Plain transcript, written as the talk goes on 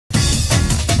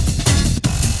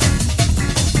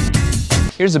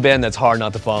Here's a band that's hard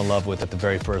not to fall in love with at the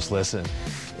very first listen.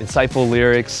 Insightful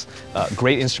lyrics,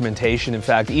 great instrumentation. In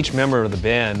fact, each member of the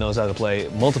band knows how to play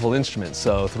multiple instruments,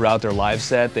 so throughout their live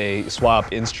set, they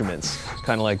swap instruments,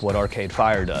 kind of like what Arcade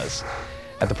Fire does.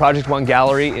 At the Project One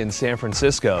Gallery in San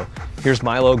Francisco, here's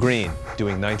Milo Greene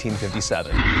doing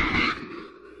 1957.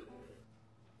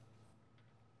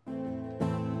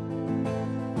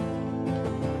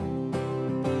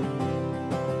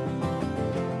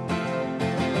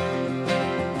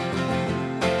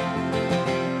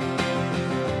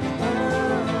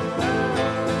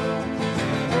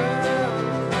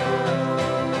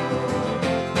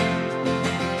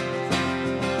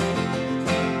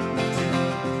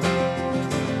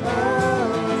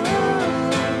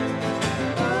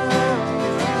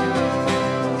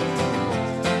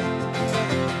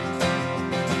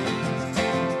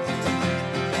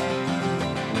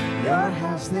 Your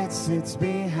house that sits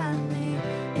behind me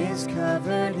is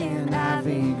covered in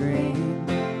ivy green.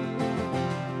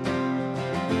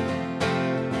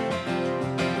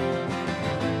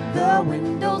 The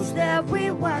windows that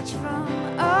we watch from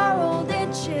are old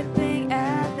and chipping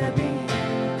at the beam.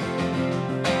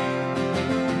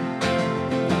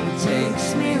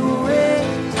 Takes me away,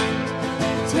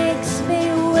 takes me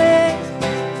away,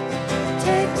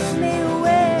 takes me away.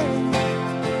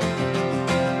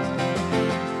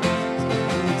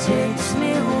 Takes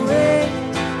me away,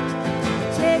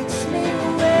 takes me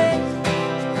away,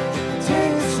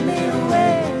 takes me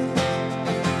away.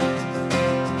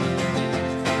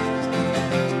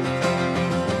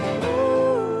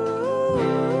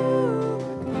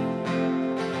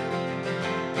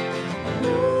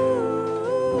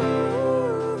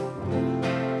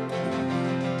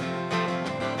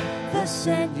 The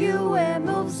scent you wear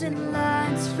moves in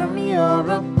lines from your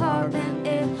apartment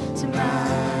into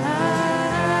mine.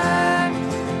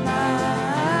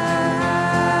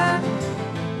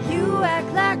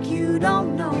 Like you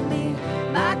don't know me,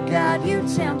 my God, you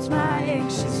tempt my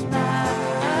anxious mind.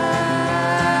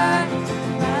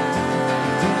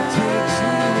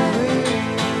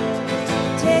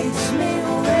 Takes me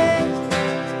away,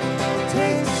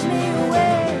 takes me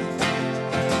away,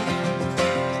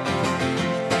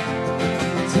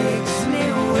 takes me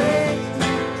away,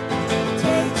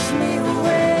 takes me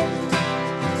away,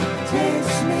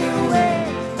 takes me away.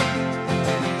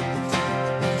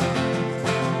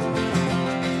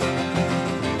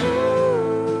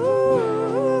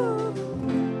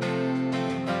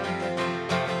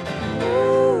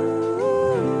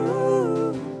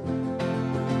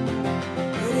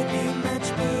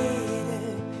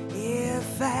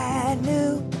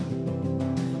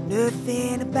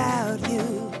 Nothing about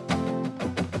you.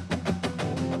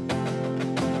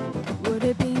 Would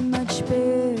it be much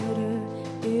better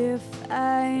if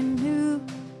I knew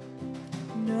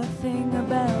nothing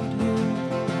about you?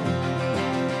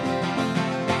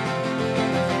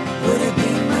 Would it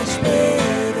be much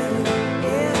better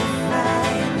if I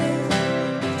knew nothing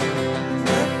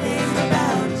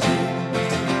about you?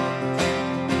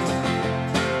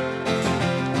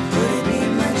 Would it be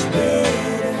much better?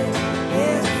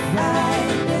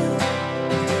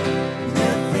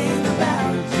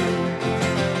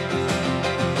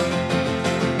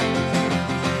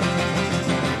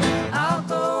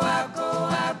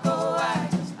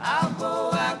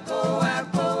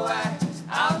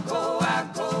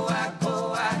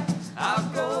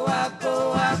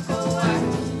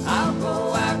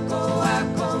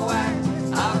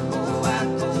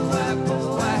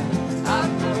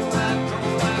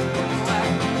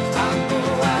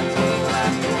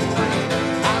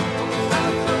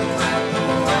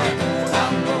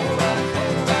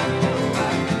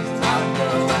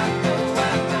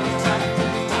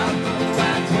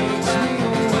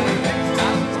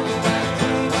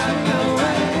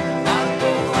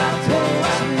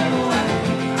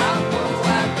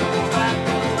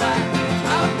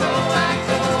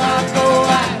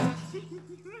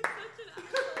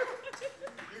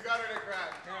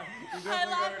 I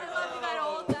love it.